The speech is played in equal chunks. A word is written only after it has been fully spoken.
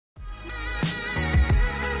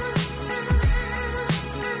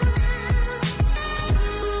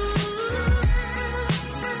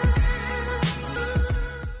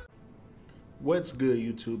What's good,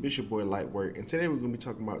 YouTube? It's your boy Lightwork, and today we're going to be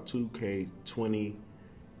talking about 2K20,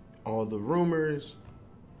 all the rumors,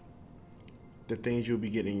 the things you'll be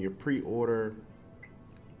getting in your pre-order,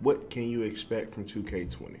 what can you expect from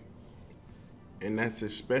 2K20, and that's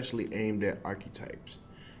especially aimed at archetypes.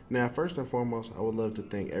 Now, first and foremost, I would love to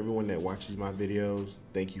thank everyone that watches my videos.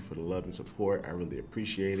 Thank you for the love and support. I really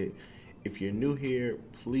appreciate it. If you're new here,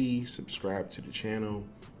 please subscribe to the channel.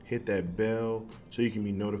 Hit that bell so you can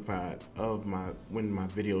be notified of when my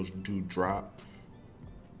videos do drop.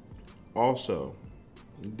 Also,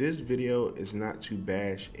 this video is not to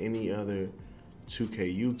bash any other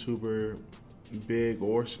 2K YouTuber, big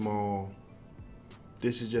or small.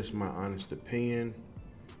 This is just my honest opinion,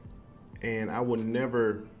 and I will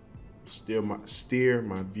never steer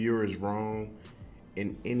my viewers wrong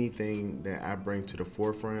in anything that I bring to the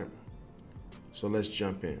forefront. So let's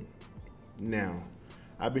jump in. Now,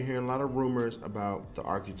 I've been hearing a lot of rumors about the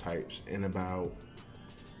archetypes and about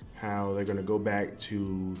how they're going to go back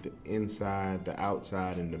to the inside, the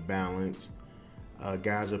outside, and the balance.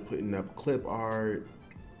 Guys are putting up clip art,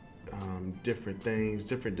 different things,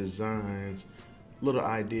 different designs, little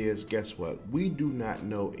ideas. Guess what? We do not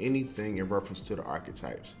know anything in reference to the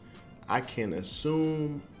archetypes. I can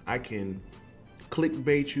assume, I can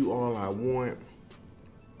clickbait you all I want.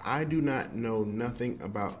 I do not know nothing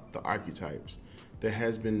about the archetypes. There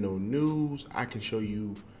has been no news. I can show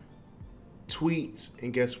you tweets,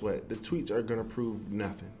 and guess what? The tweets are gonna prove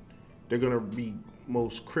nothing. They're gonna be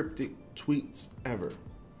most cryptic tweets ever.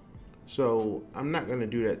 So I'm not gonna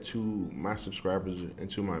do that to my subscribers and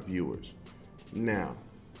to my viewers. Now,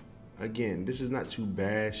 again, this is not to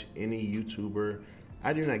bash any YouTuber.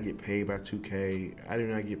 I do not get paid by 2K. I do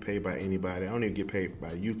not get paid by anybody. I don't even get paid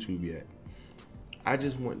by YouTube yet. I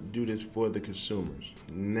just want to do this for the consumers.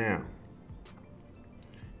 Now,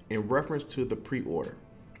 in reference to the pre-order,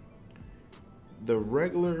 the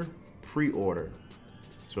regular pre-order,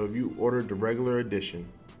 so if you ordered the regular edition,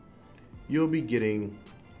 you'll be getting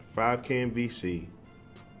 5K in VC,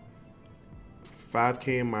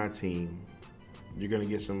 5K in my team. You're gonna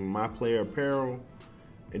get some myplayer apparel,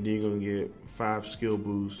 and then you're gonna get 5 skill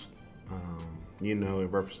boosts, in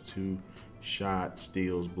reference to shots,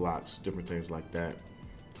 steals, blocks, different things like that.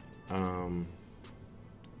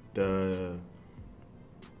 The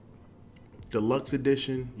deluxe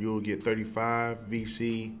edition, you'll get 35K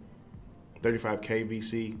VC.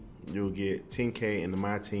 You'll get 10K into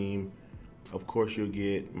my team. Of course, you'll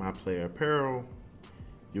get my player apparel.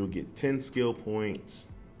 You'll get 10 skill points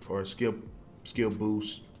or skill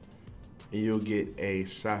boost, and you'll get a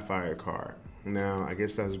sapphire card. Now, I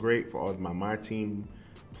guess that's great for all of my team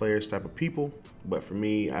players type of people, but for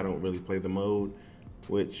me, I don't really play the mode,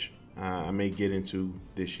 which I may get into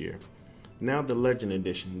this year. Now, the Legend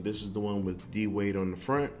Edition. This is the one with D Wade on the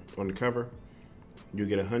front, on the cover. You'll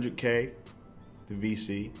get 100K, the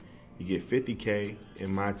VC. You get 50K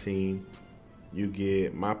in my team. You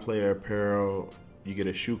get my player apparel. You get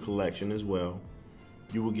a shoe collection as well.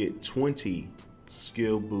 You will get 20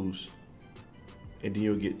 skill boosts, and then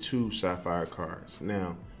you'll get 2 sapphire cards.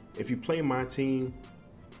 Now, if you play my team,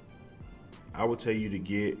 I would tell you to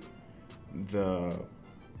get the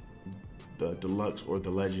deluxe or the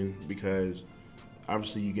legend, because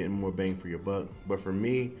obviously you're getting more bang for your buck. But for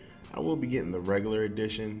me, I will be getting the regular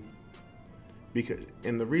edition,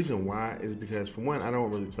 and the reason why is because, for one, I don't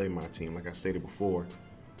really play my team like I stated before,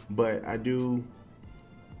 but I do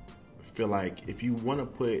feel like if you want to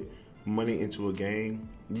put money into a game,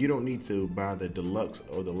 you don't need to buy the deluxe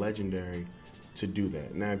or the legendary to do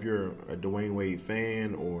that. Now, if you're a Dwayne Wade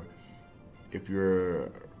fan, or if you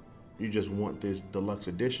just want this deluxe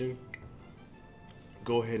edition,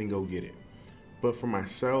 go ahead and go get it. But for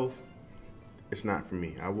myself, it's not for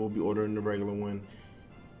me. I will be ordering the regular one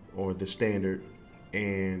or the standard,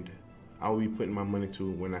 and I will be putting my money to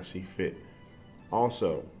it when I see fit.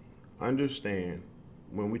 Also, understand,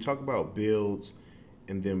 when we talk about builds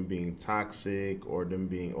and them being toxic or them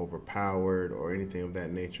being overpowered or anything of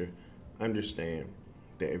that nature, understand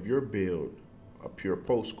that if your build, a pure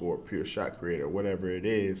post score, pure shot creator, whatever it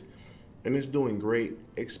is, and it's doing great,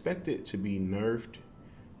 expect it to be nerfed,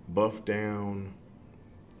 buffed down,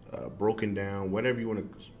 broken down, whatever you want to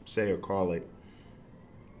say or call it,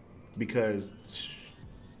 because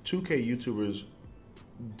 2K YouTubers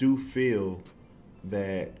do feel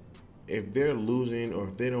that if they're losing or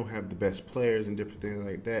if they don't have the best players and different things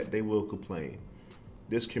like that, they will complain.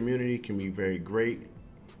 This community can be very great,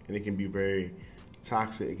 and it can be very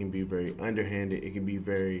toxic, it can be very underhanded, it can be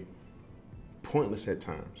very pointless at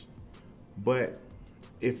times. But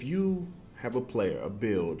if you have a player, a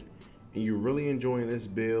build, and you're really enjoying this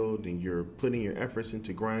build and you're putting your efforts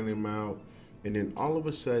into grinding them out, and then all of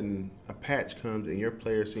a sudden a patch comes and your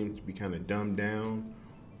player seems to be kind of dumbed down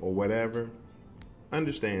or whatever,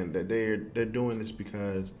 understand that they're doing this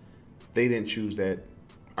because they didn't choose that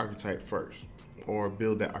archetype first or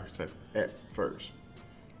build that archetype at first.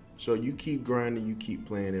 So you keep grinding, you keep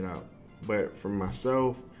playing it out. But for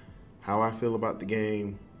myself, how I feel about the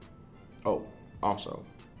game, oh, also,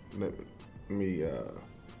 let me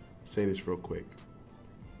say this real quick.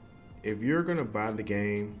 If you're gonna buy the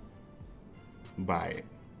game, buy it.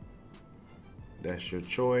 That's your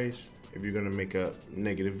choice. If you're gonna make up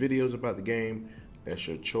negative videos about the game, that's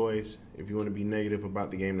your choice. If you want to be negative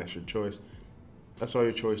about the game, that's your choice. That's all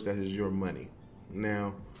your choice. That is your money.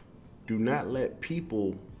 Now, do not let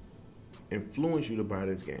people influence you to buy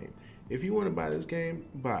this game. If you want to buy this game,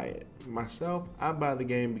 buy it. Myself, I buy the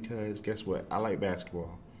game because guess what? I like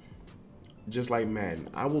basketball. Just like Madden.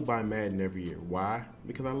 I will buy Madden every year. Why?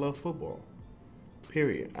 Because I love football.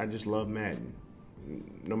 Period. I just love Madden.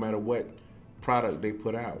 No matter what product they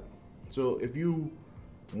put out. So if you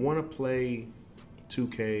want to play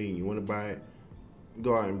 2K and you want to buy it,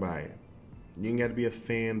 go out and buy it. You ain't got to be a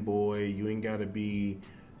fanboy. You ain't got to be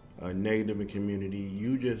negative in community.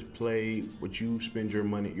 You just play what you spend your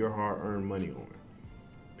money, your hard-earned money on.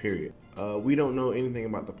 Period. We don't know anything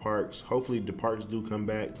about the parks. Hopefully the parks do come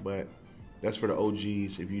back, but that's for the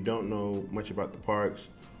OGs. If you don't know much about the parks,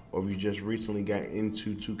 or if you just recently got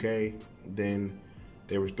into 2K, then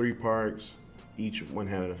there was 3 parks. Each one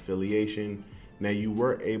had an affiliation. Now you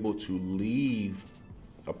were able to leave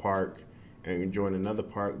a park and join another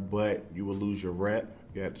park, but you will lose your rep.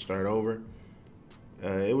 You had to start over.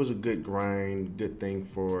 It was a good grind, good thing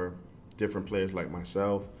for different players like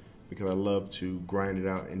myself, because I love to grind it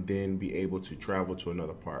out and then be able to travel to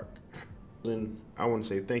another park. And I want to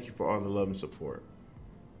say thank you for all the love and support.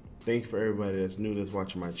 Thank you for everybody that's new that's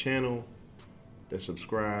watching my channel, that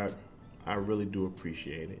subscribe. I really do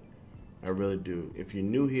appreciate it. I really do. If you're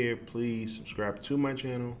new here, please subscribe to my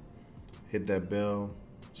channel, hit that bell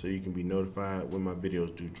so you can be notified when my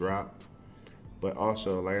videos do drop. But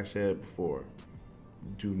also, like I said before,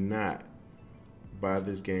 do not buy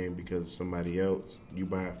this game because of somebody else. You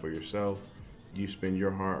buy it for yourself. You spend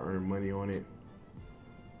your hard-earned money on it,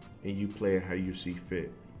 and you play it how you see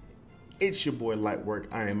fit. It's your boy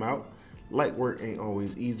Lightwork. I am out. Light work ain't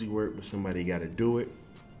always easy work, but somebody got to do it.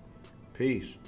 Peace.